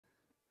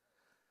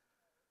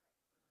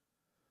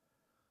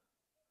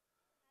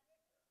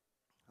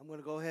I'm going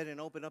to go ahead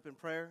and open up in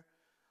prayer.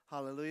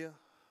 Hallelujah.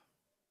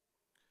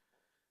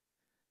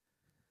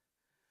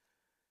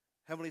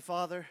 Heavenly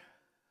Father,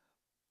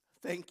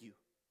 thank you.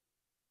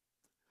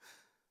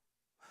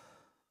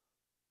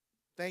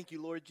 Thank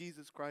you, Lord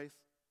Jesus Christ,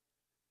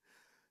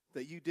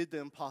 that you did the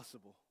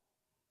impossible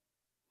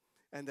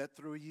and that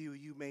through you,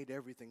 you made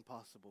everything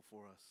possible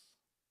for us.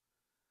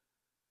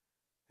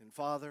 And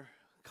Father,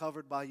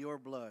 covered by your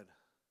blood,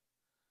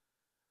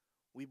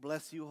 we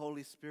bless you,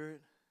 Holy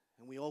Spirit,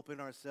 and we open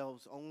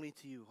ourselves only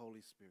to you,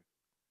 Holy Spirit.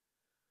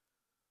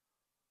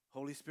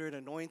 Holy Spirit,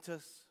 anoint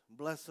us,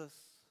 bless us,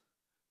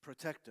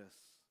 protect us.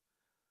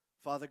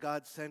 Father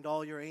God, send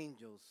all your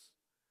angels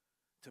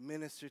to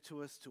minister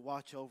to us, to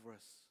watch over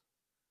us.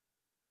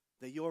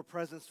 That your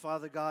presence,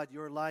 Father God,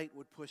 your light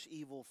would push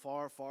evil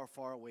far, far,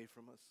 far away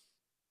from us.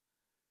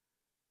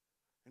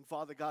 And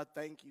Father God,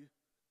 thank you.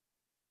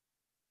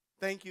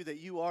 Thank you that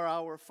you are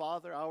our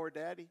Father, our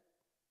Daddy.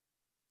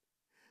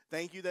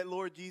 Thank you that,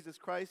 Lord Jesus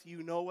Christ,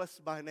 you know us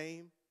by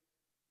name.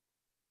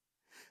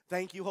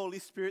 Thank you, Holy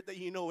Spirit, that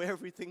you know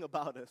everything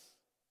about us.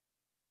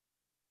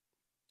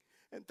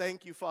 And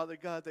thank you, Father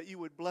God, that you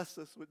would bless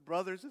us with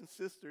brothers and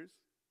sisters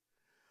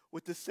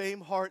with the same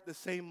heart, the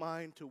same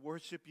mind to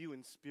worship you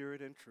in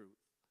spirit and truth.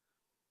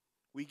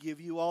 We give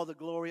you all the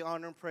glory,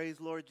 honor, and praise,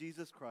 Lord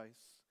Jesus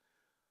Christ.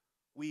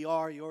 We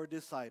are your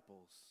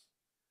disciples.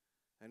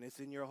 And it's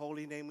in your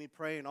holy name we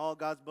pray, and all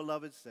God's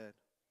beloved said,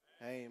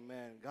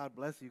 amen. God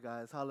bless you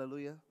guys.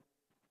 Hallelujah.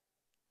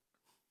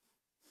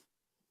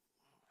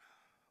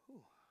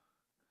 Ooh.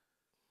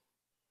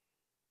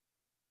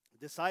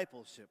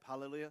 Discipleship.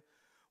 Hallelujah.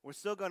 We're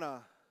still going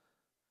to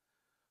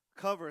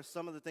cover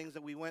some of the things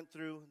that we went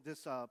through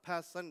this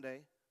past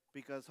Sunday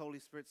because Holy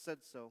Spirit said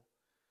so.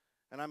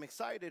 And I'm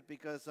excited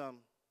because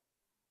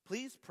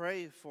please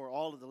pray for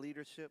all of the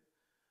leadership.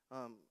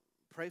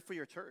 Pray for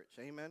your church.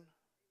 Amen.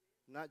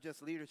 Not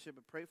just leadership,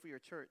 but pray for your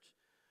church.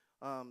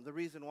 The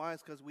reason why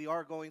is because we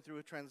are going through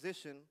a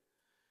transition,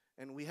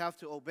 and we have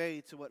to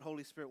obey to what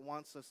Holy Spirit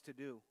wants us to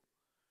do.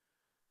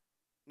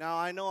 Now,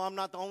 I know I'm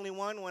not the only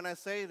one when I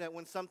say that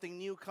when something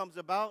new comes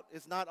about,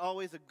 it's not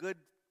always a good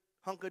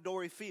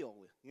hunk-a-dory feel.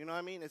 You know what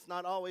I mean? It's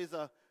not always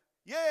a,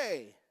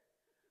 yay,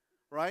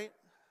 right?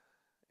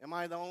 Am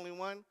I the only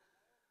one?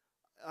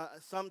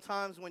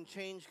 Sometimes when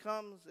change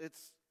comes,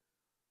 it's,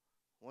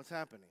 what's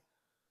happening?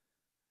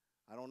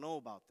 I don't know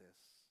about this.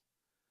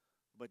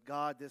 But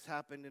God, this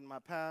happened in my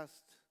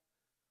past.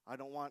 I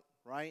don't want,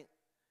 right?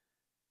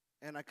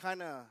 And I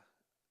kind of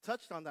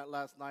touched on that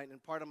last night in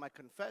part of my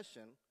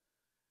confession,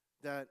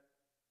 that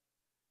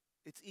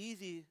it's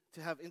easy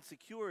to have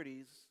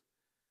insecurities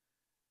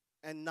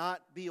and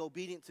not be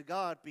obedient to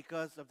God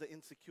because of the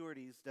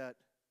insecurities that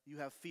you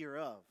have fear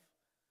of.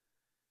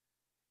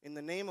 In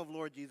the name of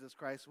Lord Jesus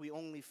Christ, we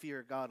only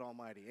fear God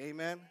Almighty.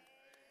 Amen?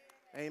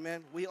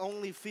 Amen. We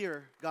only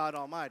fear God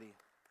Almighty.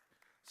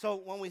 So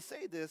when we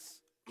say this,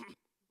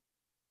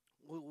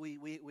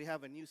 we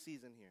have a new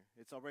season here.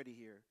 It's already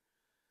here.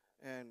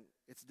 And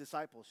it's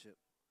discipleship.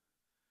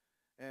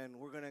 And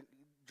we're going to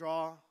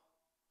draw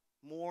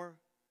more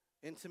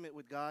intimate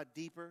with God,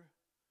 deeper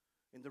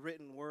in the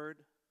written word,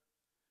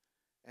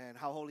 and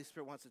how Holy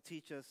Spirit wants to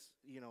teach us,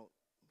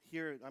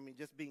 here,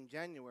 just being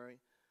January,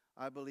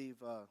 I believe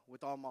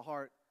with all my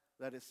heart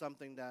that is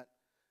something that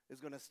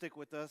is going to stick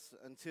with us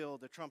until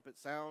the trumpet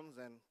sounds,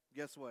 and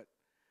guess what?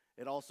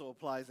 It also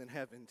applies in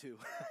heaven too.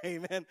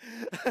 Amen.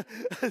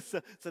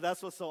 So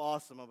that's what's so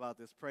awesome about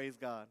this. Praise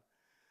God.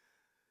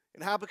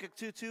 In Habakkuk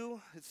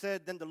 2:2, it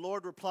said, "Then the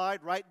Lord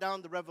replied, write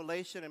down the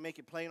revelation and make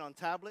it plain on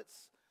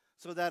tablets,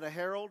 so that a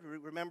herald,"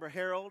 remember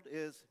herald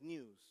is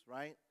news,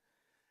 right?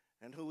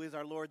 And who is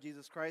our Lord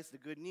Jesus Christ? The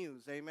good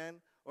news,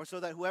 amen? Or so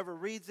that whoever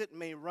reads it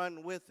may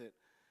run with it.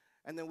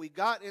 And then we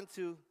got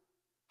into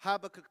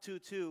Habakkuk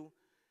 2:2,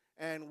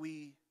 and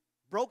we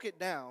broke it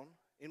down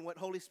in what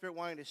Holy Spirit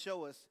wanted to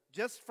show us.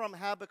 Just from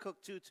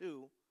Habakkuk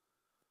 2:2,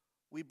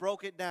 we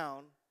broke it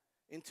down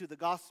into the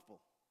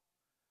gospel.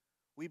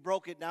 We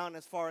broke it down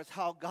as far as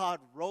how God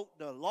wrote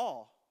the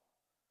law.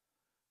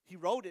 He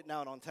wrote it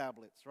down on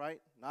tablets, right?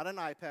 Not an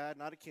iPad,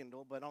 not a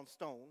Kindle, but on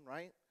stone,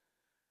 right?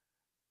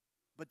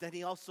 But then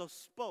he also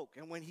spoke.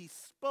 And when he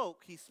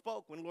spoke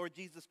when Lord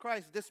Jesus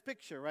Christ, this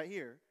picture right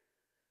here,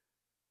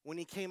 when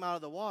he came out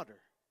of the water,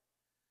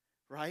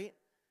 right?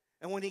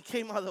 And when he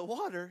came out of the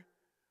water,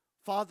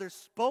 Father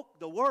spoke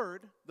the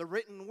word, the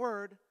written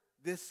word,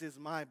 "This is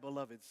my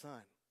beloved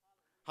Son."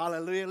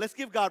 Hallelujah. Let's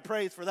give God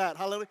praise for that.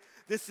 Hallelujah.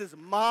 This is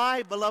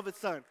my beloved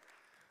Son.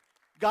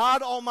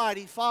 God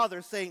Almighty,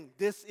 Father, saying,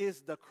 this is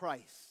the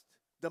Christ,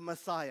 the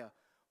Messiah,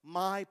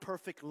 my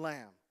perfect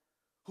Lamb,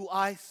 who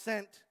I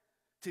sent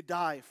to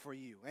die for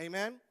you.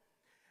 Amen?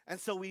 And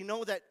so we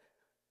know that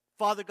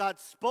Father God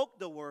spoke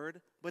the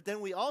word, but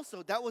then we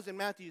also, that was in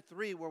Matthew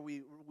 3 where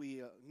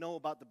we know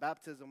about the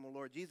baptism of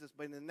Lord Jesus.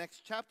 But in the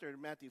next chapter,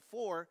 in Matthew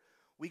 4,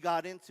 we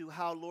got into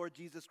how Lord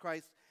Jesus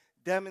Christ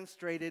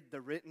demonstrated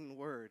the written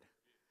word.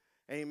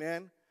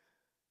 Amen?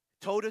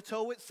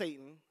 Toe-to-toe with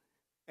Satan,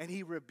 and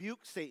he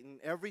rebuked Satan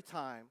every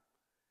time.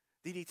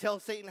 Did he tell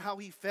Satan how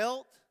he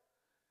felt?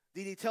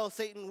 Did he tell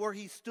Satan where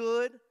he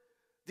stood?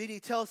 Did he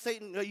tell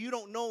Satan, no, you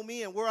don't know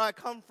me and where I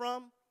come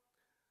from?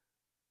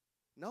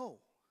 No.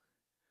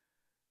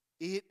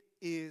 It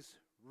is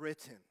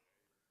written.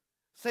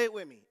 Say it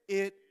with me.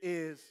 It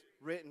is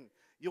written.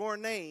 Your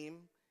name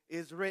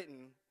is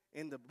written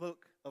in the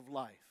book of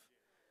life.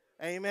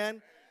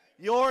 Amen.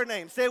 Your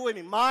name. Say it with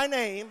me. My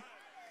name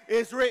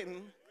is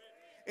written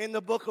in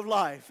the book of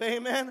life.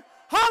 Amen.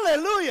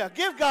 Hallelujah.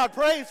 Give God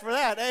praise for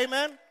that.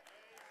 Amen.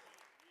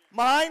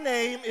 My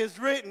name is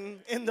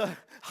written in the,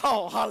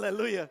 oh,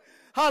 hallelujah.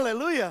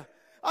 Hallelujah.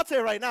 I'll tell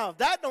you right now, if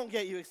that don't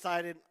get you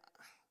excited,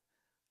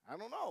 I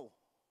don't know.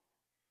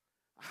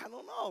 I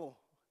don't know.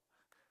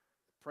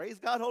 Praise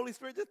God, Holy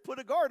Spirit, just put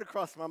a guard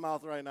across my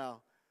mouth right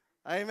now.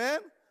 Amen.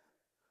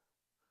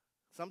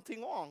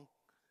 Something wrong.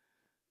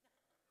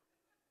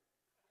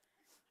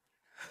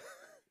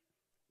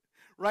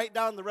 Write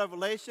down the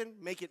revelation,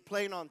 make it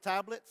plain on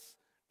tablets.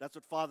 That's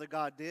what Father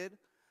God did.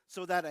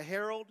 So that a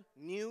herald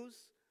news,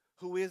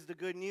 who is the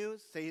good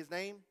news? Say his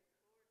name.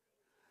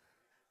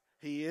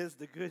 He is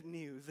the good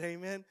news.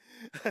 Amen.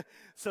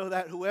 So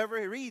that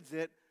whoever reads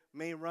it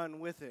may run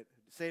with it.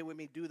 Say it with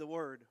me, do the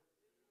word.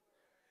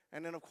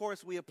 And then, of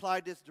course, we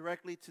applied this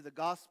directly to the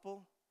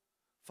gospel.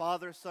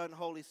 Father, Son,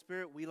 Holy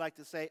Spirit. We like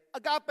to say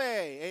agape.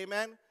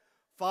 Amen.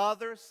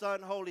 Father,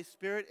 Son, Holy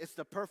Spirit. It's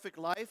the perfect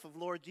life of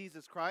Lord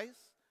Jesus Christ.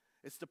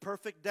 It's the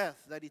perfect death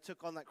that he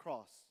took on that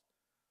cross.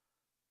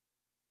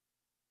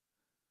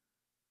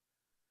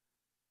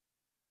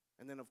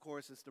 And then, of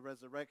course, it's the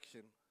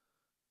resurrection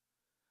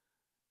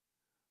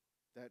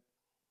that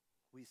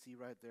we see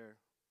right there,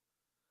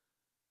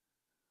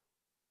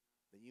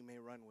 that you may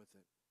run with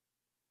it.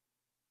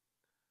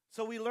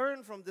 So we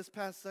learned from this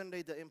past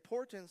Sunday the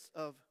importance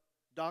of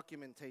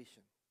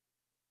documentation,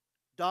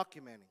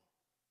 documenting.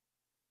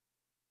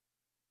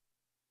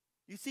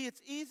 You see,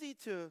 it's easy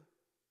to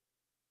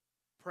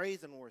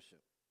praise and worship.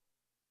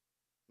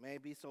 May I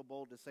be so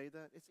bold to say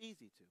that? It's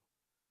easy to.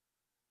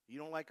 You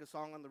don't like a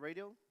song on the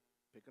radio?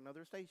 Pick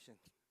another station,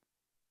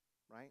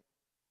 right?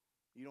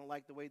 You don't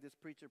like the way this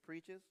preacher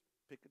preaches?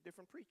 Pick a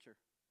different preacher.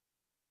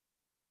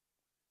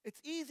 It's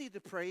easy to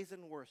praise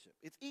and worship.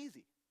 It's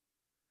easy.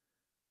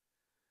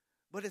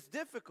 But it's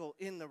difficult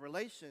in the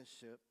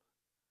relationship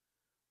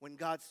when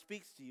God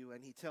speaks to you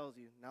and he tells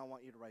you, now I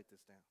want you to write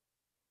this down.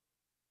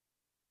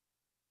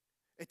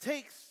 It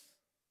takes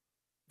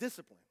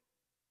discipline.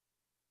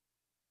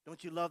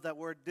 Don't you love that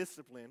word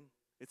discipline?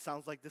 It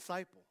sounds like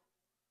disciple.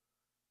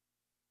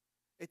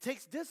 It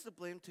takes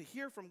discipline to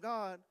hear from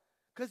God,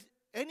 because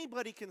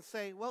anybody can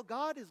say, well,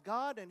 God is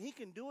God and he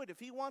can do it if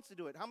he wants to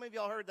do it. How many of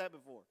y'all heard that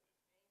before?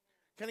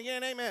 Can I get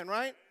an amen,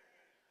 right?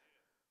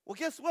 Well,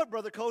 guess what,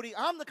 Brother Cody?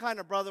 I'm the kind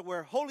of brother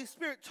where Holy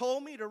Spirit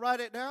told me to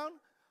write it down.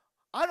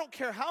 I don't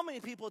care how many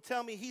people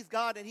tell me he's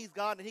God and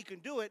he can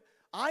do it.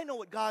 I know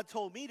what God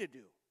told me to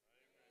do.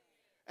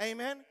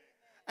 Amen?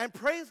 And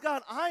praise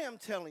God, I am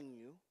telling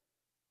you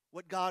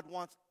what God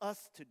wants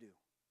us to do,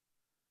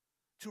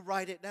 to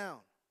write it down.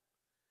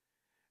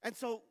 And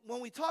so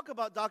when we talk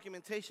about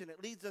documentation,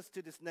 it leads us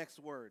to this next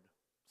word.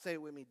 Say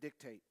it with me,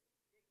 dictate.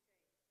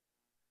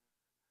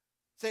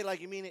 Say it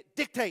like you mean it,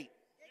 dictate.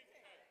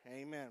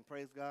 Amen.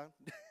 Praise God.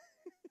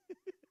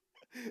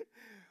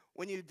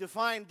 When you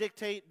define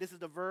dictate, this is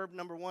the verb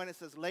number one. It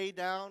says lay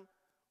down.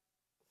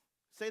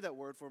 Say that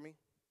word for me.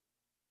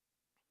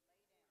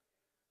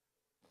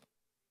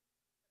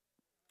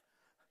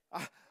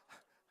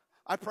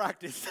 I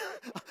practiced.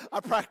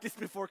 I practiced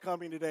before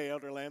coming today,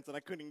 Elder Lance, and I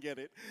couldn't get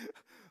it.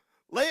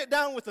 Lay it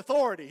down with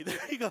authority. There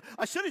you go.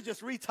 I should have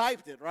just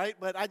retyped it, right?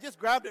 But I just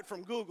grabbed it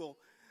from Google.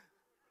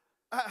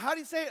 How do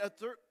you say it?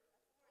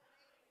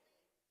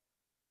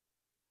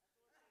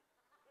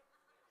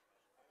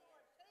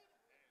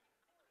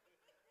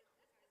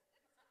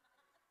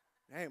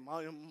 Hey,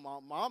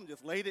 mom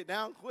just laid it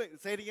down quick.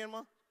 Say it again,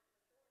 Mom.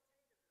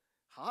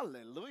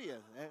 Hallelujah.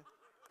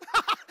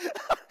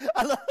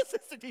 I love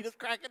Sister Tina's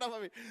cracking up. I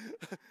mean,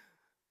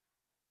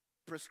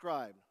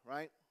 prescribed,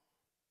 right?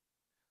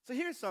 So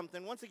here's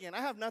something. Once again, I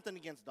have nothing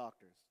against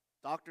doctors.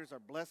 Doctors are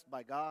blessed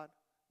by God.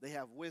 They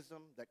have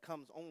wisdom that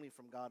comes only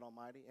from God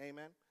Almighty.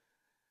 Amen.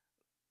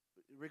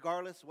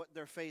 Regardless what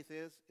their faith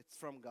is, it's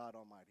from God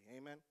Almighty.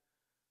 Amen.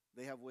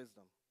 They have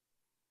wisdom.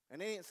 And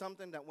it ain't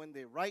something that when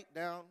they write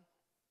down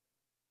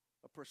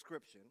a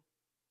prescription,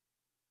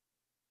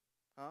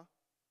 huh?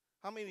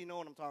 How many of you know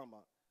what I'm talking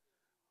about?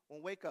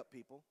 Well, wake up,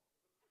 people.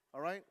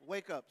 All right?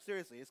 Wake up.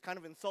 Seriously, it's kind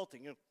of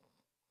insulting.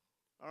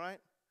 All right?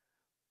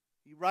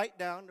 You write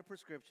down the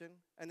prescription,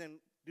 and then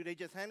do they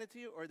just hand it to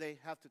you, or they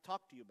have to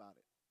talk to you about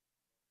it?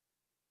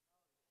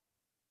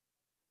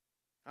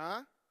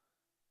 Huh?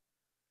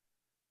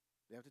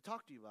 They have to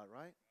talk to you about it,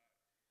 right?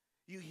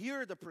 You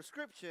hear the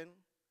prescription,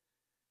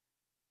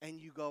 and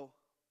you go,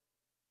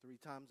 3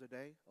 times a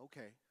day?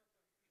 Okay.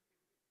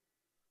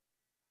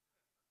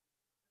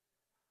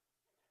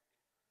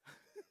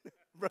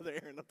 Brother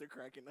Aaron up there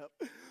cracking up.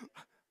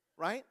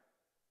 Right?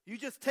 You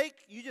just take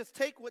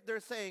what they're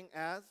saying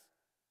as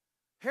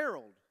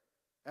herald,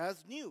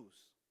 as news.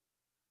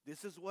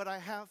 This is what I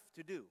have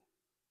to do.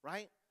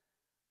 Right?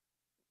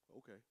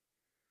 Okay.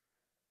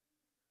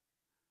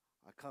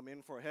 I come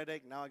in for a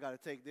headache. Now I got to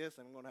take this,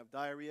 and I'm going to have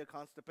diarrhea,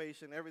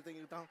 constipation, everything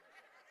you thought.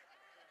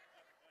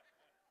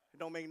 It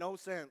don't make no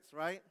sense,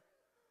 right?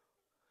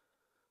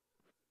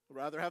 I'd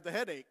rather have the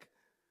headache.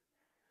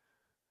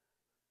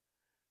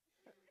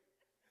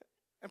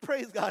 And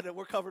praise God that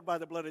we're covered by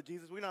the blood of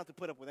Jesus. We don't have to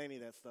put up with any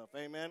of that stuff.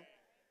 Amen?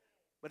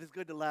 But it's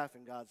good to laugh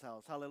in God's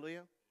house.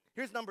 Hallelujah.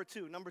 Here's number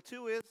 2. Number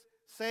 2 is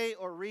say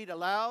or read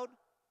aloud.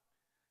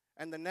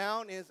 And the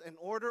noun is an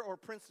order or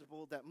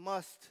principle that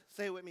must,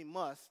 say it with me,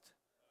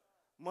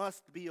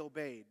 must be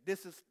obeyed.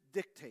 This is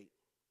dictate.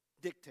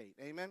 Dictate.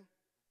 Amen?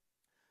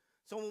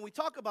 So when we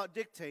talk about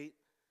dictate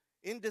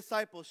in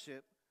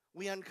discipleship,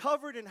 we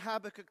uncovered in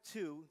Habakkuk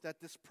 2 that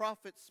this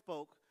prophet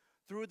spoke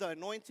through the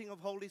anointing of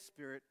Holy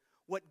Spirit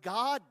what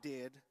God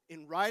did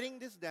in writing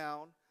this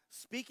down,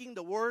 speaking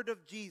the word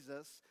of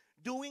Jesus,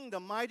 doing the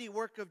mighty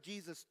work of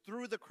Jesus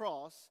through the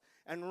cross,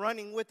 and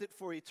running with it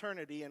for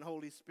eternity in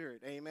Holy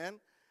Spirit. Amen?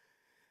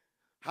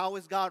 How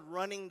is God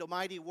running the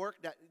mighty work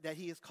that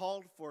he has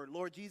called for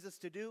Lord Jesus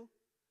to do?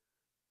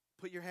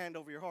 Put your hand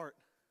over your heart.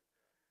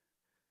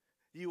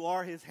 You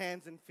are his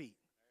hands and feet.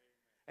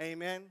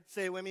 Amen.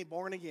 Say it with me,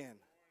 born again.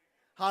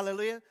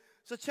 Hallelujah.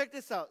 So check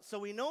this out. So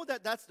we know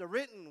that that's the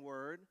written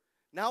word.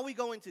 Now we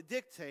go into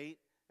dictate,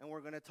 and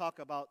we're going to talk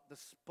about the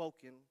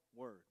spoken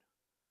word.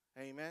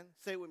 Amen.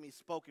 Say it with me,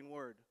 spoken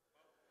word.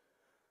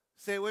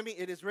 Say it with me,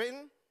 it is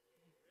written.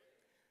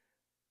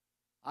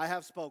 I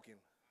have spoken.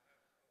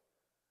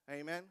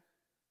 Amen.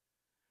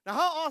 Now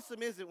how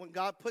awesome is it when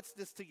God puts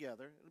this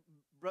together?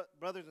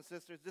 Brothers and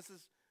sisters, this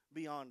is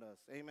beyond us.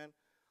 Amen.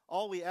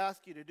 All we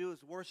ask you to do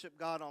is worship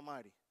God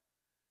Almighty.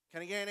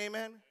 Can I get an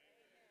amen?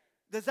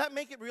 Does that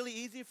make it really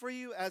easy for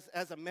you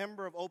as a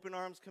member of Open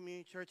Arms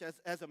Community Church,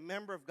 as a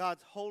member of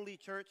God's holy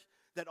church,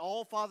 that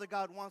all Father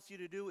God wants you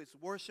to do is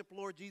worship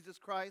Lord Jesus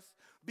Christ,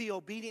 be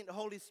obedient to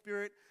Holy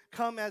Spirit,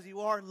 come as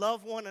you are,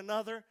 love one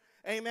another,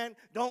 amen?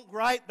 Don't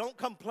gripe, don't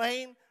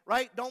complain,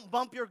 right? Don't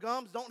bump your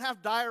gums, don't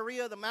have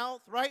diarrhea of the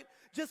mouth, right?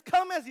 Just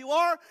come as you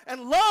are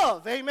and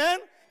love,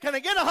 amen? Can I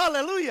get a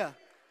hallelujah?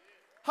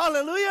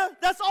 Hallelujah.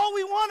 That's all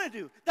we want to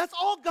do. That's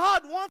all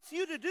God wants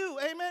you to do,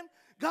 amen?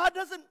 God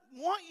doesn't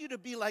want you to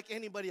be like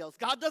anybody else.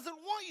 God doesn't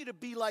want you to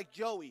be like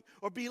Joey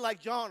or be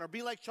like John or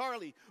be like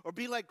Charlie or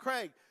be like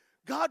Craig.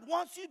 God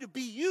wants you to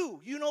be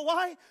you. You know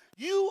why?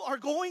 You are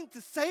going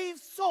to save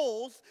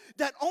souls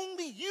that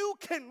only you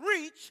can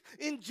reach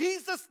in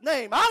Jesus'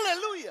 name.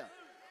 Hallelujah.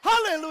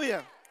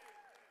 Hallelujah.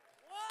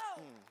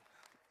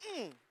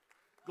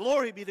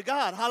 Glory be to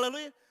God.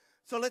 Hallelujah.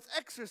 So let's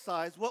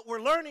exercise what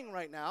we're learning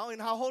right now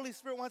and how Holy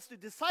Spirit wants to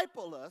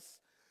disciple us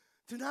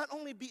to not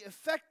only be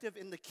effective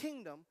in the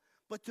kingdom,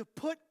 but to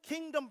put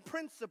kingdom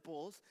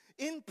principles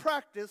in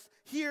practice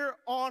here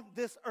on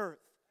this earth.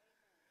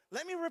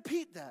 Let me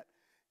repeat that.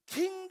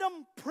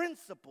 Kingdom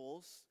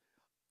principles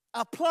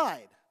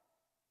applied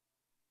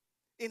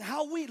in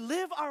how we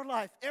live our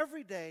life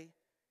every day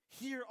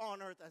here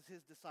on earth as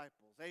his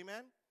disciples.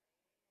 Amen?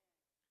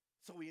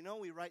 So we know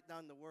we write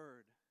down the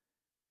word.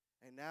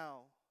 And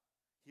now,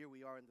 here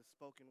we are in the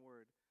spoken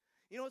word.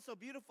 You know, it's so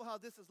beautiful how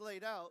this is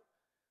laid out.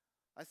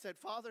 I said,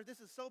 Father, this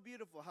is so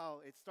beautiful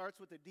how it starts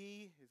with a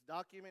D, his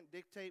document,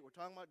 dictate. We're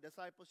talking about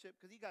discipleship,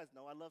 because you guys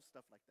know I love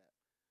stuff like that.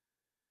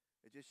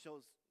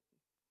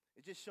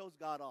 It just shows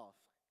God off.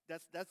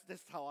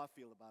 That's how I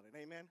feel about it.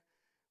 Amen?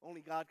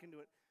 Only God can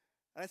do it.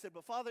 And I said,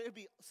 but Father, it'd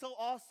be so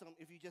awesome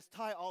if you just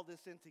tie all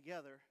this in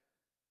together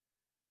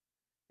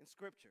in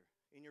Scripture,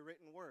 in your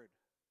written word.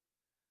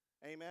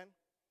 Amen?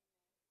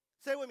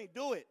 Say it with me,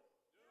 do it.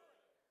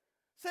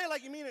 Say it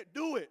like you mean it,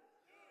 do it.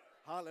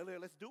 Hallelujah,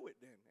 let's do it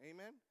then.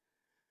 Amen?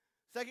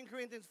 2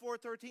 Corinthians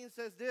 4:13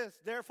 says this,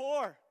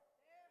 therefore,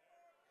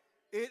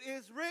 it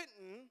is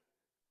written,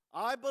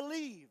 I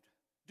believed.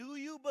 Do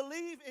you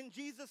believe in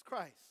Jesus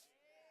Christ?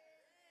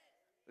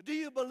 Do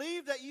you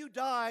believe that you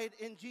died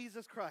in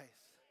Jesus Christ?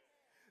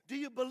 Do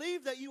you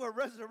believe that you are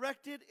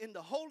resurrected in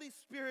the Holy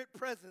Spirit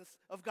presence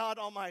of God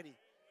Almighty?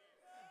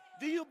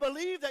 Do you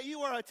believe that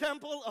you are a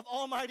temple of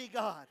Almighty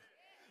God?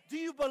 Do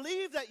you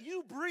believe that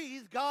you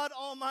breathe God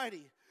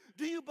Almighty?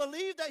 Do you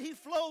believe that he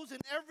flows in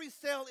every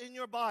cell in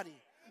your body?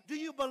 Do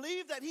you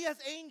believe that he has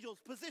angels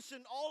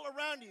positioned all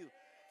around you,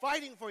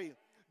 fighting for you?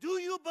 Do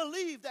you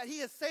believe that he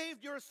has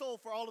saved your soul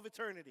for all of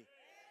eternity?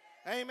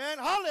 Amen.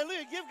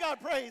 Hallelujah. Give God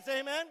praise.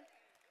 Amen.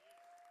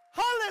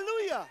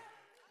 Hallelujah.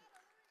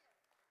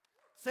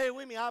 Say it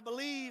with me. I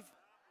believe.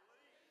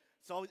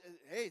 So,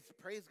 hey,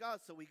 praise God.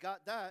 So we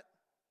got that.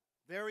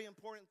 Very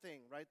important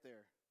thing right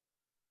there.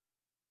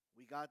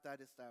 We got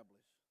that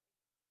established.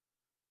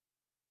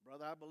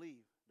 Brother, I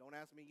believe. Don't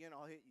ask me again,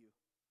 I'll hit you.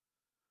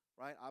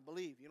 Right? I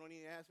believe. You don't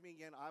need to ask me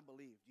again, I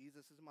believe.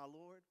 Jesus is my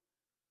Lord.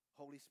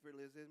 Holy Spirit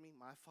lives in me.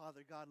 My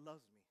Father God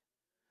loves me.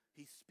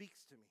 He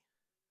speaks to me.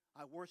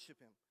 I worship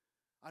him.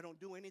 I don't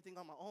do anything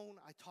on my own.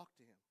 I talk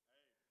to him.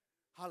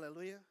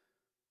 Hallelujah.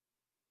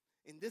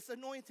 In this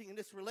anointing, in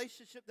this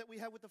relationship that we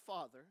have with the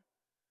Father,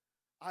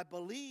 I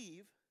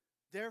believe,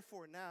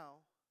 therefore now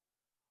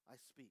I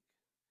speak.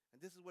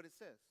 And this is what it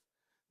says.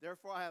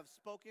 Therefore I have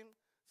spoken,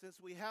 since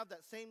we have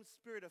that same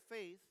spirit of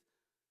faith,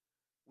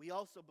 we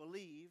also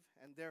believe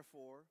and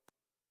therefore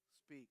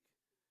speak.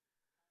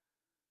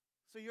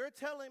 So you're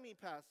telling me,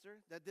 Pastor,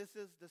 that this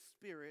is the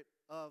spirit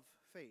of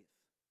faith.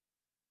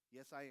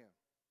 Yes, I am.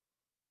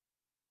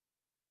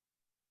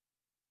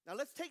 Now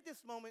let's take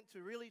this moment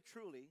to really,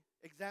 truly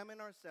examine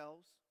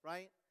ourselves,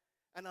 right?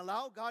 And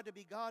allow God to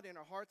be God in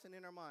our hearts and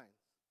in our minds.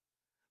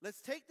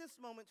 Let's take this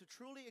moment to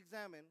truly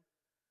examine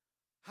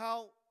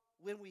how,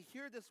 when we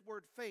hear this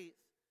word faith,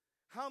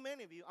 how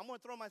many of you, I'm going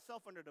to throw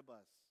myself under the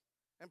bus.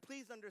 And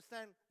please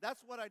understand,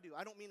 that's what I do.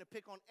 I don't mean to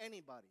pick on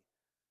anybody.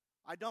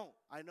 I don't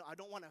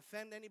want to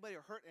offend anybody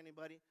or hurt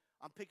anybody.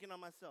 I'm picking on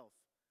myself.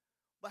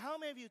 But how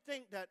many of you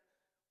think that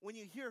when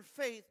you hear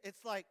faith,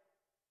 it's like,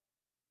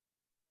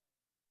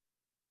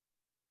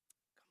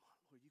 come on,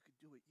 Lord, you could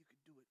do it. You could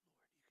do it, Lord.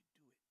 You could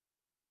do it.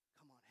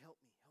 Come on, help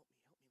me, help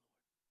me, help me, Lord.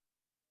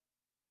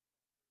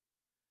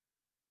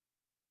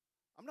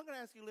 I'm not going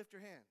to ask you to lift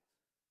your hands.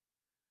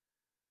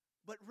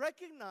 But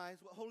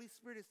recognize what Holy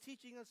Spirit is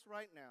teaching us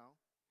right now,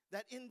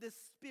 that in this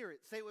Spirit,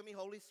 say it with me,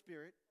 Holy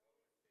Spirit.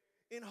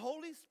 In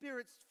Holy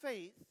Spirit's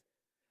faith,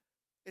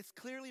 it's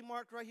clearly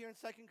marked right here in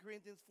 2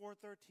 Corinthians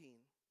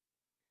 4:13.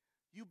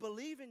 You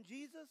believe in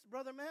Jesus,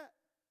 Brother Matt,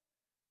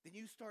 then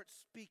you start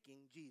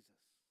speaking Jesus.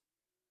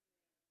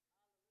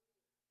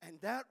 And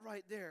that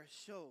right there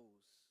shows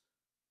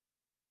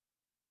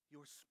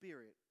your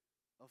spirit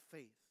of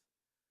faith.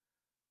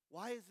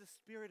 Why is the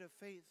spirit of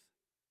faith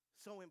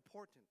so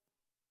important?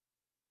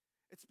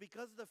 It's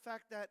because of the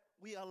fact that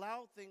we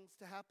allow things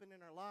to happen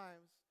in our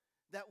lives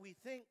that we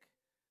think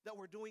that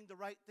we're doing the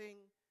right thing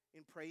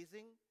in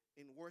praising,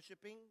 in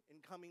worshiping, in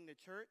coming to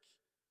church,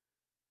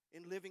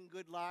 in living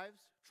good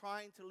lives,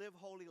 trying to live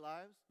holy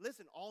lives.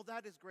 Listen, all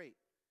that is great.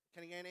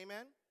 Can I get an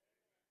amen?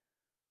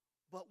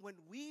 But when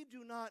we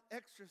do not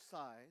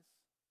exercise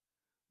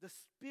the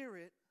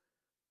spirit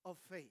of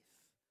faith,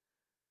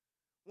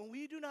 when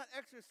we do not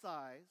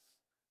exercise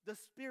the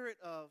spirit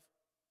of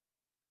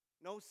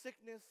no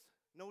sickness,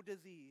 no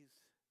disease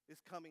is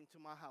coming to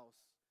my house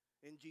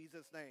in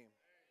Jesus' name.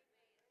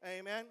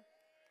 Amen.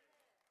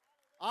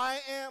 I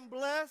am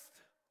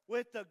blessed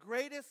with the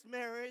greatest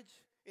marriage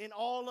in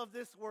all of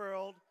this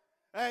world.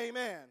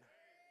 Amen.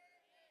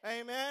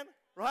 Amen.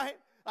 Right?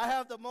 I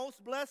have the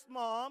most blessed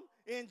mom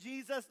in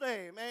Jesus'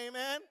 name.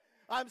 Amen.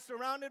 I'm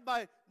surrounded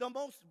by the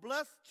most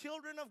blessed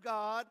children of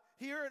God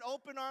here at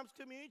Open Arms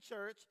Community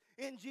Church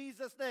in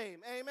Jesus' name.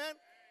 Amen.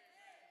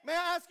 May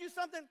I ask you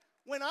something?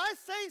 When I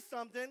say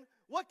something,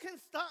 what can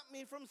stop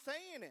me from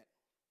saying it?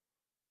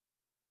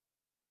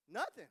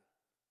 Nothing.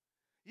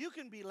 You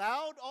can be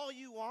loud all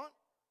you want,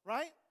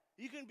 right?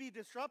 You can be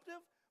disruptive.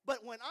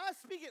 But when I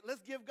speak it,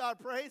 let's give God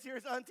praise.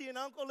 Here's Auntie and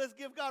Uncle. Let's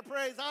give God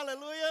praise.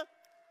 Hallelujah.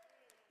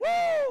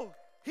 Woo!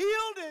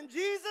 Healed in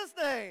Jesus'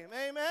 name.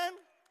 Amen.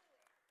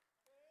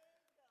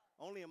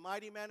 Only a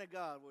mighty man of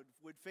God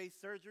would face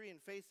surgery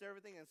and face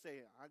everything and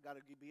say, I got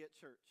to be at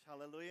church.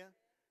 Hallelujah.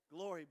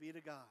 Glory be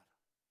to God.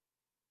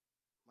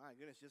 My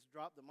goodness, just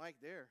drop the mic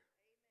there.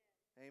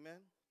 Amen.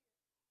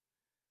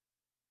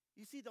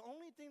 You see, the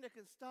only thing that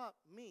can stop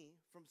me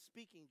from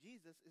speaking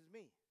Jesus is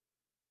me.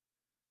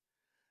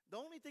 The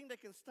only thing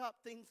that can stop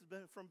things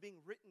from being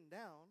written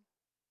down,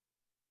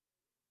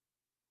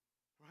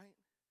 right?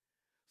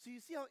 So you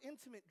see how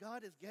intimate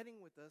God is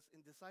getting with us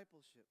in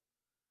discipleship.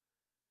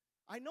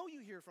 I know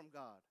you hear from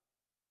God.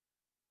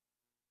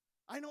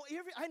 I know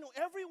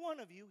every one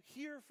of you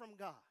hear from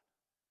God.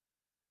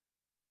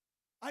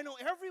 I know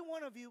every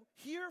one of you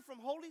hear from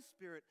Holy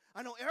Spirit.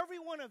 I know every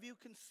one of you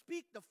can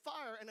speak the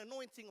fire and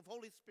anointing of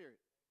Holy Spirit.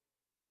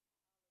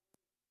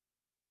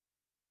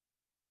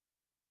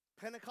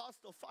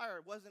 Pentecostal fire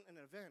wasn't an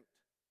event.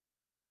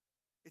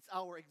 It's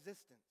our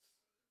existence.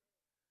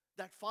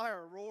 That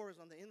fire roars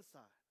on the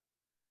inside.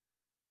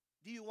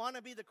 Do you want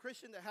to be the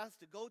Christian that has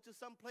to go to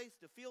some place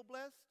to feel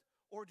blessed?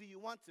 Or do you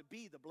want to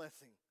be the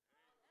blessing?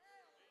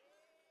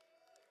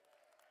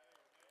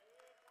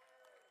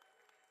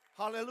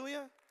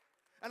 Hallelujah.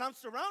 And I'm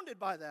surrounded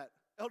by that.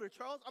 Elder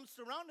Charles, I'm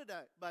surrounded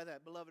by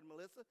that, beloved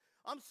Melissa.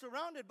 I'm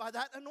surrounded by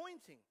that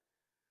anointing.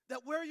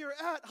 That where you're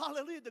at,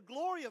 hallelujah, the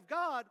glory of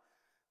God,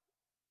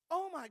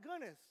 oh my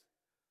goodness.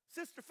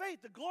 Sister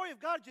Faith, the glory of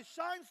God just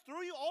shines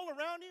through you, all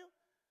around you,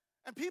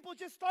 and people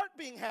just start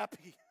being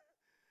happy.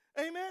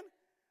 Amen?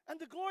 And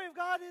the glory of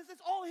God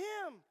it's all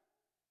Him.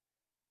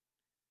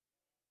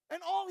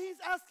 And all He's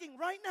asking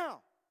right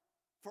now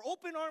for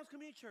Open Arms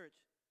Community Church,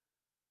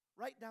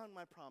 write down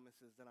my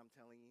promises that I'm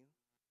telling you.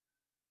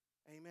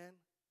 Amen.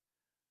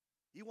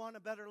 You want a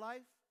better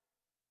life?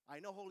 I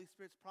know Holy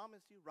Spirit's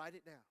promised you. Write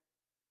it down.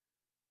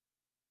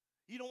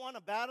 You don't want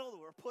to battle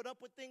or put up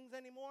with things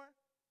anymore?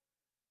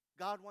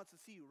 God wants to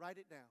see you. Write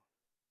it down.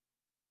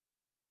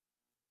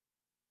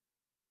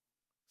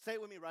 Say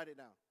it with me. Write it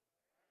down.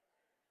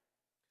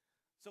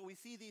 So we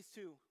see these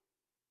two.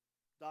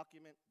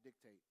 Document,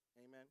 dictate.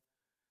 Amen.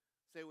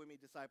 Say it with me.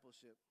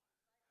 Discipleship.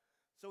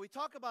 So we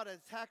talk about an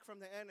attack from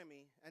the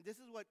enemy. And this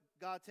is what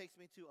God takes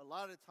me to a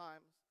lot of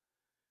times.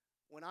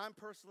 When I'm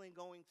personally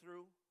going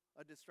through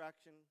a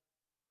distraction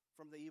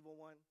from the evil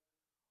one,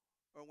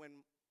 or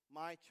when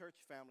my church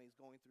family is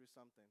going through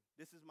something.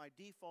 This is my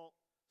default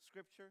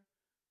scripture,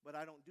 but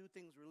I don't do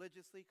things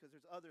religiously because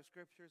there's other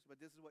scriptures,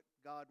 but this is what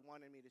God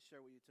wanted me to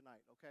share with you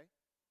tonight, okay?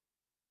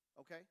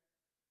 Okay?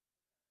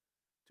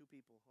 2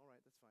 people. All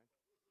right, that's fine.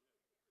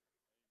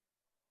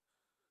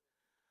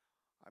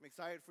 I'm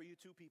excited for you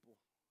 2 people.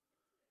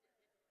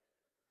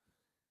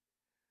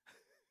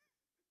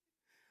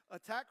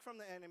 Attack from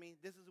the enemy.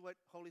 This is what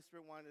Holy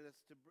Spirit wanted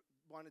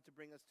to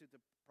bring us to the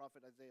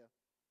prophet Isaiah.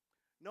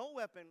 No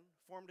weapon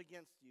formed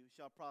against you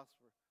shall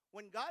prosper.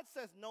 When God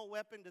says no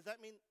weapon, does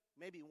that mean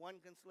maybe one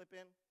can slip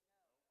in?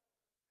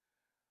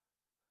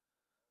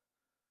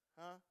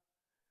 Huh?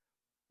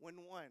 When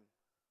one.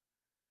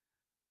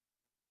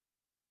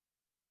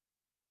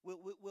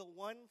 Will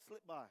one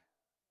slip by?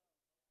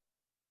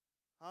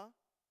 Huh?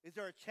 Is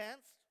there a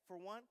chance for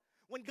one?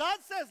 When God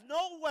says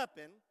no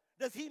weapon,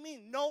 does he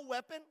mean no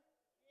weapon?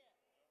 Yeah.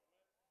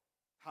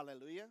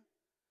 Hallelujah.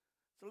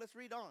 So let's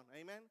read on.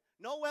 Amen.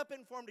 No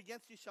weapon formed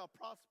against you shall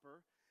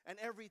prosper, and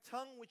every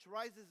tongue which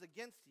rises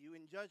against you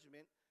in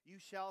judgment you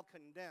shall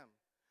condemn.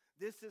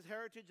 This is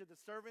heritage of the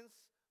servants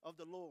of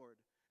the Lord,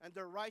 and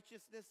their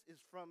righteousness is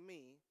from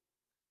me,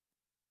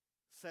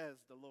 says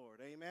the Lord.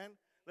 Amen.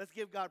 Let's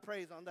give God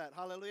praise on that.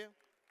 Hallelujah.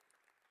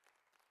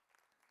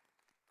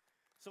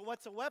 So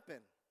what's a weapon?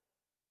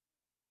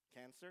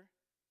 Cancer,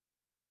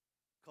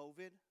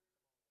 COVID,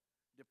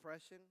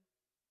 depression,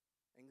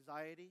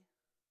 anxiety,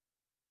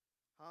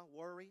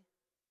 worry,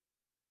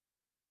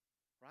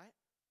 right?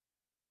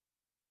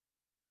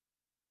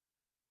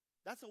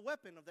 That's a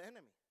weapon of the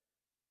enemy.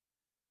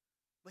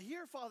 But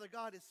here, Father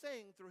God is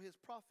saying through his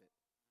prophet,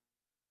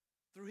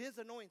 through his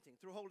anointing,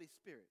 through Holy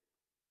Spirit,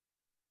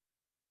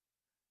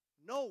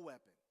 no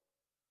weapon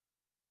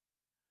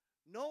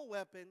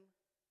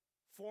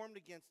formed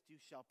against you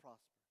shall prosper.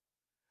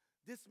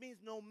 This means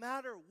no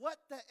matter what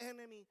the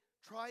enemy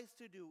tries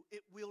to do,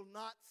 it will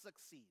not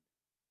succeed.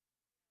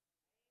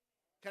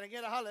 Can I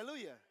get a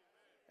hallelujah?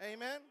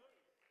 Amen?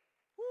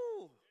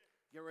 Woo!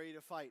 Get ready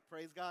to fight.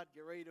 Praise God.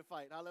 Get ready to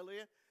fight.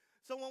 Hallelujah.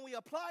 So when we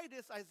apply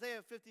this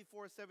Isaiah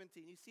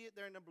 54:17, you see it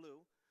there in the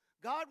blue.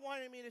 God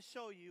wanted me to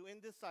show you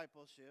in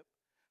discipleship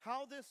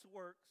how this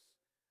works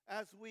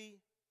as we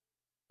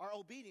are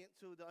obedient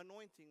to the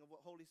anointing of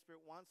what Holy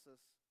Spirit wants us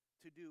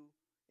to do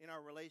in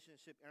our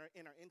relationship,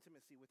 in our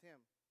intimacy with him.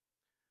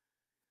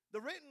 The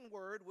written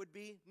word would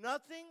be,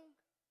 nothing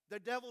the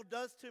devil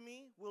does to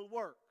me will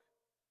work.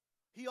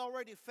 He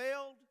already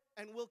failed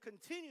and will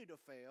continue to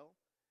fail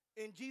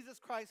in Jesus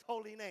Christ's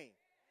holy name.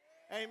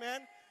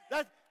 Amen.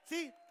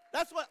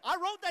 That's what, I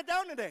wrote that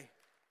down today.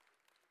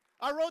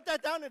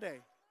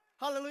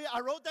 Hallelujah.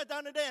 I wrote that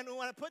down today, and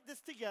when I put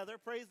this together,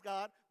 praise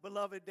God,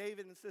 beloved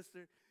David and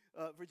sister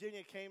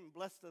Virginia came and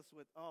blessed us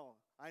with,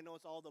 I know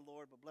it's all the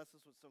Lord, but bless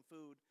us with some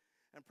food.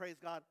 And praise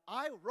God,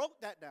 I wrote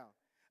that down.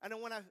 And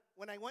then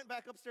when I went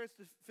back upstairs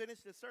to finish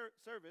the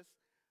service,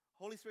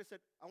 Holy Spirit said,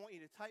 I want you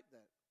to type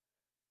that.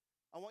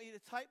 I want you to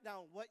type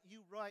down what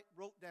you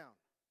wrote down.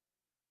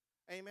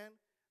 Amen.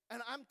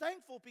 And I'm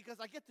thankful because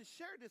I get to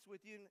share this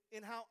with you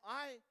in how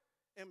I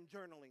am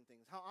journaling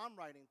things, how I'm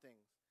writing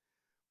things.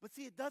 But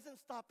see, it doesn't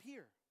stop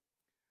here.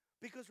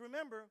 Because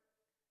remember,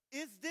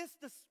 is this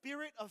the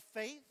spirit of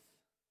faith?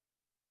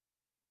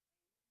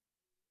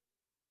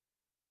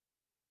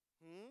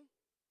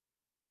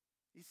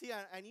 You see,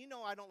 and you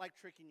know I don't like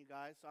tricking you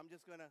guys, so I'm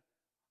just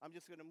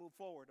gonna move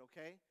forward,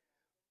 okay?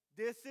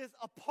 This is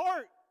a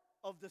part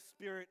of the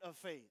spirit of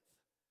faith.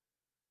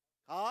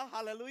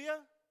 Hallelujah.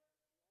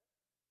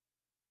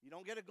 You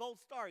don't get a gold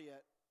star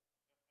yet.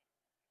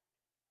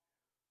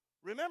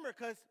 Remember,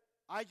 because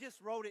I just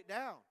wrote it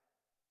down.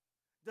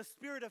 The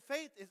spirit of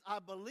faith is I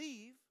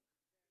believe,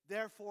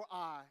 therefore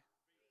I.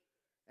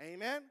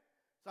 Amen.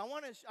 So I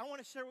want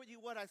to share with you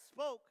what I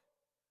spoke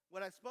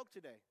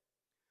today.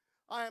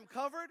 I am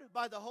covered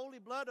by the holy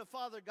blood of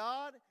Father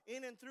God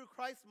in and through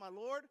Christ my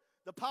Lord.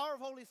 The power of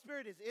Holy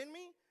Spirit is in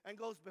me and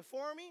goes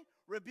before me,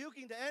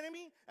 rebuking the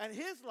enemy, and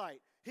his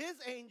light,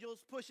 his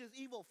angels, pushes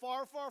evil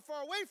far, far,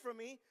 far away from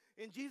me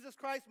in Jesus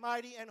Christ's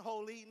mighty and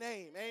holy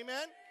name.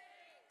 Amen?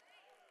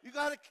 You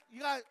got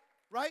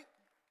right?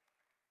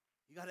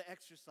 You got to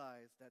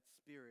exercise that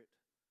spirit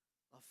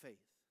of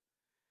faith.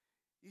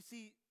 You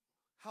see,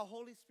 how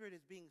Holy Spirit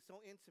is being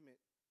so intimate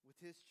with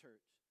his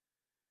church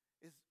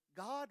is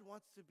God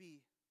wants to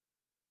be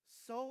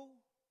so,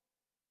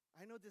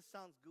 I know this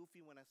sounds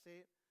goofy when I say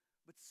it,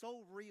 but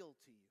so real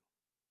to you.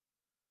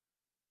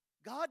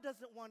 God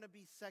doesn't want to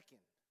be second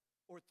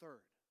or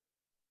third.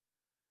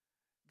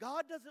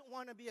 God doesn't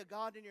want to be a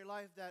God in your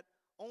life that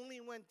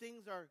only when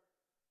things are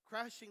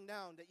crashing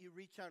down that you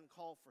reach out and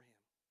call for him.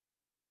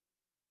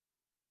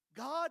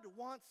 God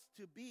wants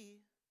to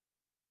be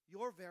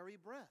your very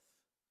breath.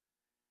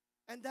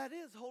 And that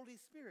is Holy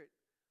Spirit.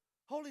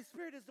 Holy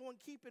Spirit is the one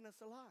keeping us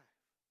alive.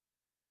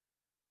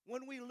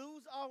 When we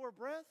lose our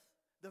breath,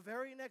 the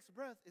very next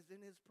breath is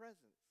in his presence.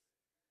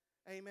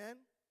 Amen.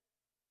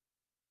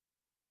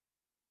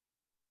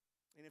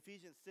 In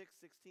Ephesians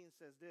 6:16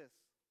 says this.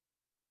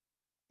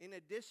 In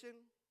addition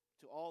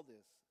to all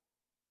this,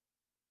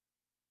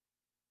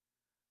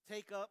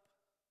 take up.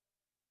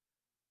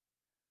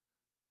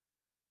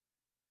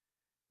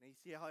 Now you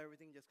see how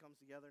everything just comes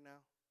together now?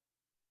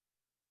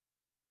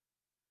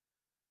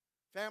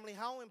 Family,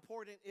 how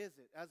important is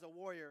it as a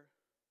warrior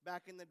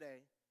back in the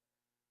day?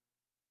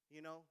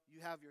 You know,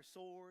 you have your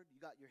sword, you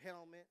got your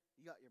helmet,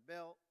 you got your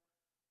belt,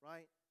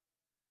 right?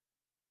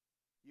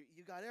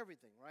 You got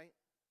everything, right?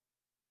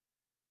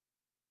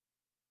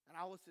 And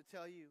I was to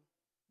tell you,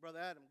 Brother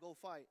Adam, go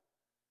fight.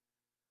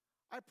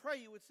 I pray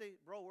you would say,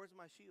 bro, where's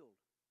my shield?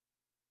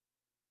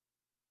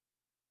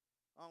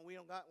 Oh, we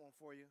don't got one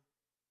for you.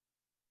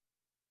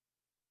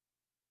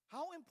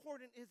 How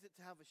important is it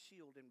to have a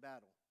shield in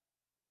battle?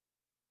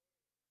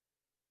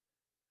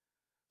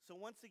 So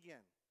once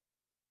again,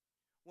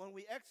 when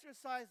we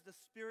exercise the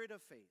spirit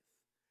of faith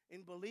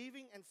in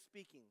believing and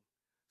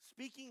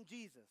speaking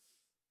Jesus,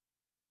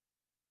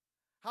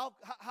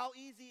 how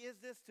easy is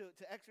this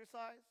to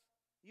exercise?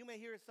 You may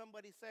hear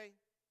somebody say,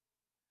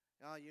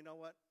 oh, you know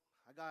what?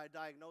 I got a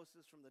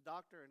diagnosis from the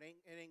doctor and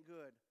it ain't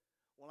good.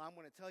 Well, I'm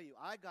going to tell you,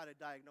 I got a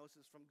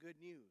diagnosis from good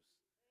news.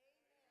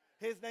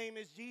 Amen. His name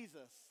is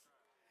Jesus.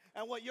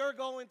 And what you're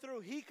going through,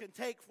 he can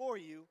take for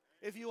you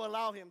if you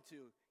allow him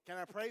to. Can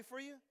I pray for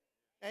you?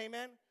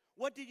 Amen.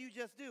 What did you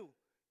just do?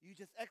 You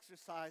just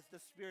exercised the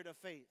spirit of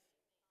faith.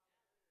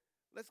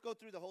 Let's go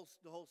through the whole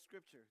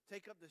scripture.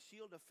 Take up the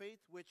shield of faith,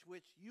 which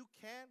you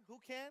can. Who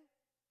can?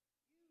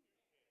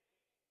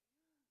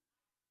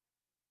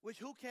 Which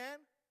who can?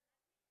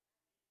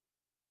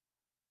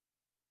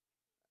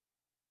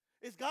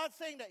 Is God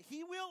saying that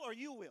he will or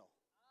you will?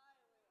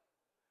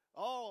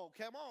 Oh,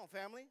 come on,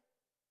 family.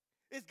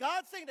 Is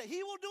God saying that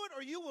he will do it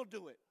or you will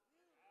do it?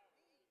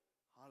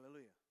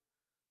 Hallelujah.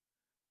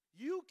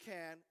 You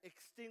can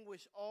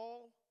extinguish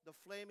all the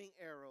flaming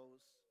arrows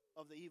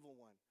of the evil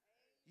one.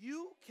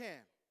 You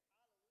can.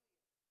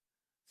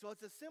 So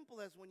it's as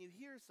simple as when you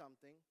hear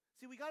something.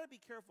 See, we got to be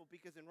careful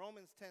because in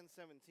Romans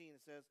 10:17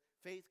 it says,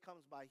 faith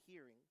comes by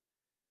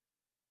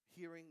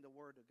hearing the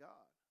word of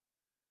God.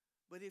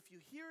 But if you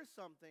hear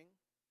something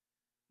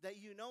that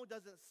you know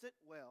doesn't sit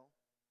well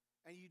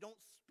and you don't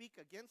speak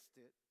against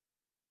it,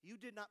 you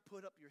did not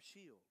put up your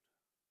shield.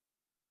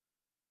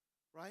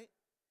 Right?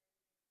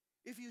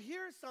 If you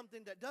hear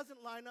something that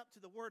doesn't line up to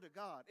the word of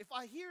God, if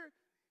I hear,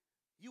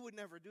 you would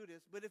never do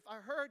this, but if I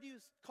heard you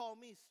call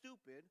me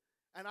stupid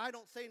and I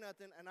don't say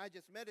nothing and I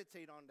just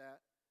meditate on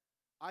that,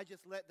 I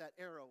just let that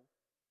arrow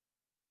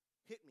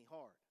hit me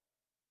hard.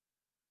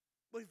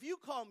 But if you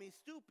call me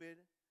stupid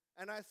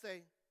and I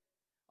say,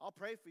 I'll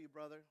pray for you,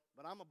 brother,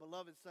 but I'm a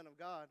beloved son of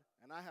God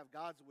and I have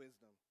God's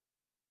wisdom.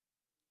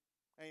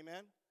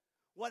 Amen?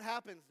 What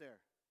happens there?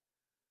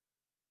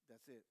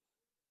 That's it.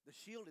 The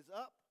shield is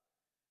up.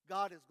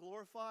 God is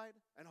glorified,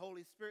 and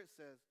Holy Spirit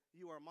says,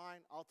 you are mine,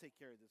 I'll take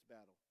care of this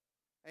battle.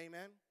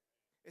 Amen?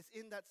 It's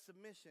in that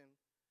submission.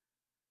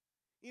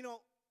 You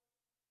know,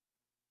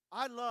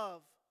 I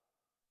love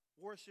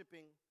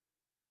worshiping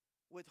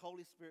with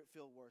Holy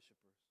Spirit-filled worshipers.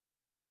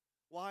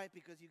 Why?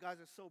 Because you guys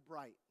are so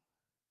bright.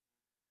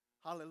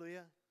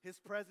 Hallelujah. His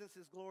presence,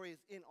 His glory is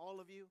in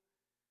all of you,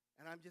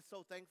 and I'm just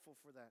so thankful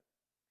for that.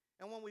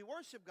 And when we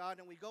worship God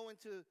and we go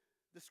into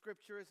the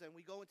scriptures and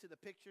we go into the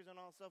pictures and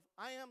all stuff,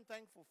 I am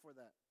thankful for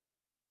that.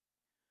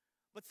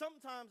 But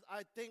sometimes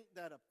I think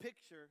that a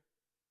picture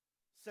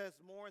says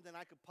more than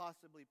I could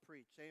possibly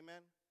preach.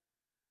 Amen?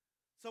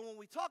 So when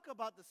we talk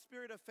about the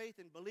spirit of faith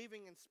in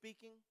believing and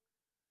speaking,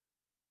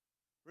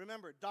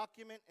 remember,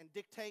 document and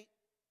dictate.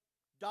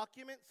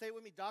 Document, say it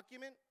with me,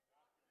 document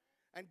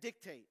and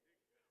dictate.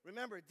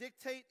 Remember,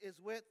 dictate is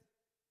with,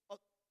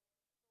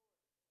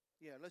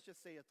 let's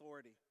just say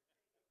authority.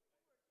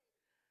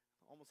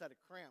 Almost had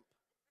a cramp.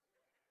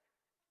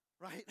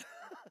 Right?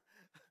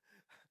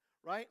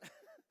 Right?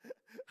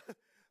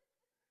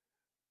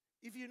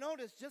 If you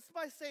notice, just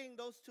by saying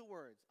those two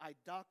words, I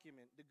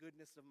document the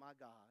goodness of my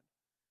God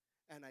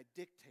and I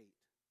dictate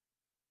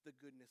the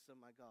goodness of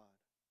my God.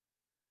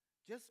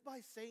 Just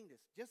by saying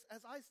this, just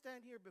as I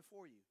stand here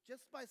before you,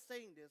 just by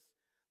saying this,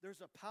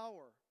 there's a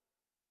power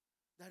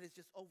that is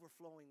just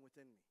overflowing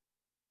within me.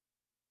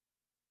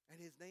 And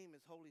His name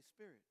is Holy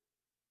Spirit.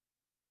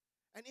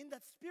 And in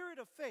that spirit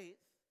of faith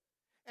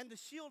and the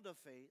shield of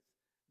faith,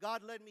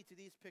 God led me to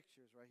these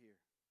pictures right here.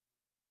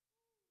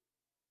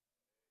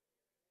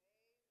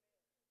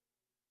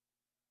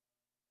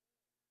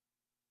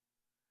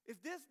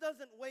 If this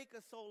doesn't wake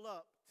a soul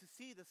up to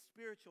see the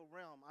spiritual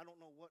realm, I don't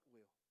know what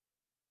will.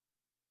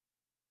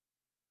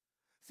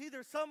 See,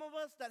 there's some of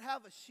us that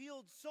have a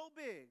shield so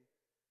big,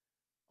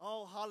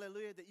 oh,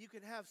 hallelujah, that you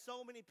can have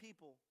so many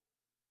people.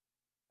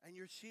 And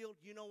your shield,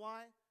 you know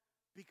why?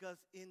 Because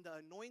in the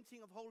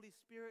anointing of Holy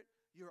Spirit,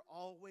 you're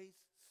always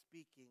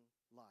speaking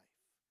life.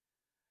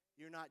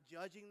 You're not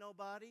judging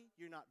nobody.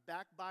 You're not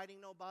backbiting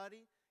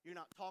nobody. You're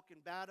not talking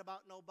bad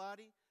about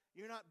nobody.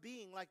 You're not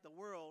being like the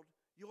world.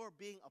 You're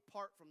being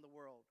apart from the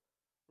world.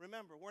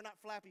 Remember, we're not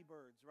Flappy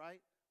Birds,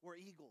 right? We're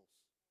eagles.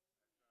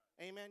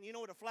 Amen. You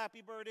know what a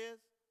Flappy Bird is?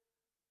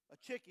 A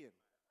chicken.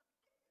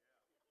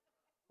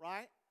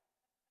 Right?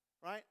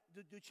 Right?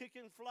 Do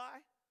chickens fly?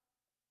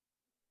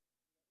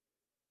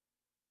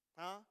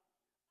 Huh?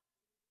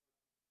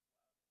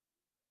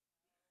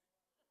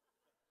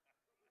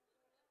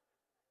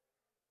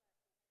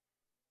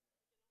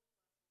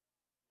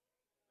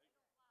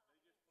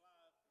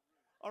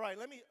 All right,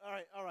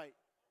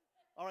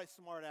 all right,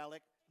 smart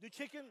Alec. Do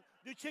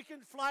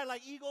chickens fly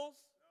like eagles?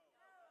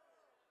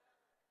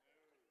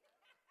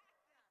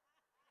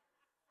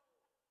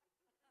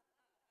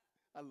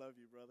 I love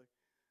you, brother.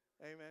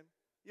 Amen.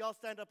 Y'all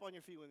stand up on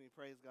your feet with me.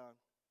 Praise God.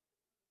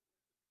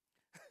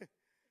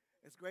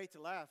 It's great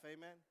to laugh.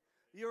 Amen.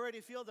 You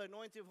already feel the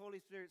anointing of Holy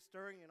Spirit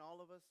stirring in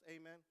all of us.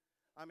 Amen.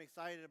 I'm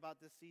excited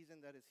about this season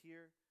that is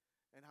here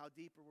and how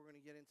deeper we're going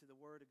to get into the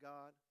Word of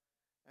God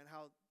and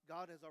how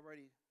God has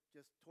already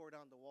just tore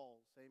down the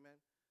walls. Amen.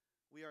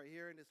 We are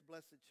here in this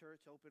blessed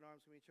church, Open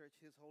Arms Community Church,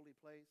 His holy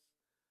place,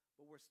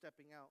 but we're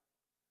stepping out.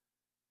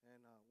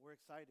 And we're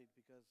excited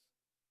because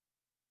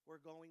we're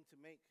going to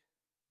make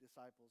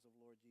disciples of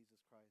Lord Jesus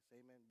Christ.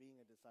 Amen.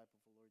 Being a disciple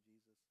for Lord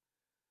Jesus.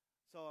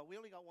 So we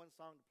only got one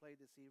song to play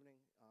this evening.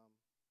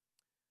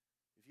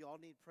 If you all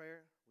need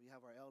prayer, we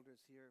have our elders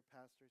here,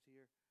 pastors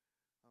here.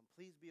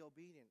 Please be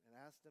obedient and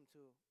ask them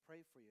to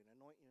pray for you and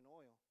anoint you in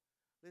oil.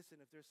 Listen,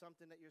 if there's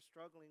something that you're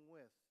struggling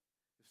with,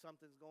 if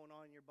something's going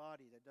on in your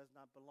body that does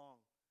not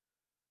belong,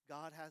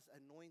 God has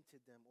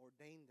anointed them,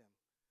 ordained them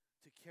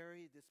to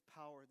carry this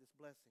power, this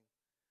blessing.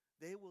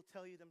 They will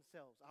tell you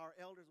themselves, our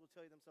elders will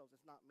tell you themselves,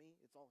 it's not me,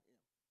 it's all Him.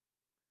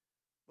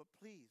 But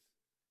please,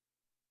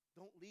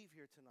 don't leave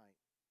here tonight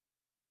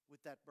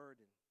with that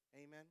burden.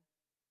 Amen?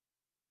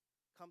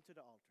 Come to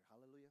the altar.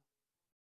 Hallelujah.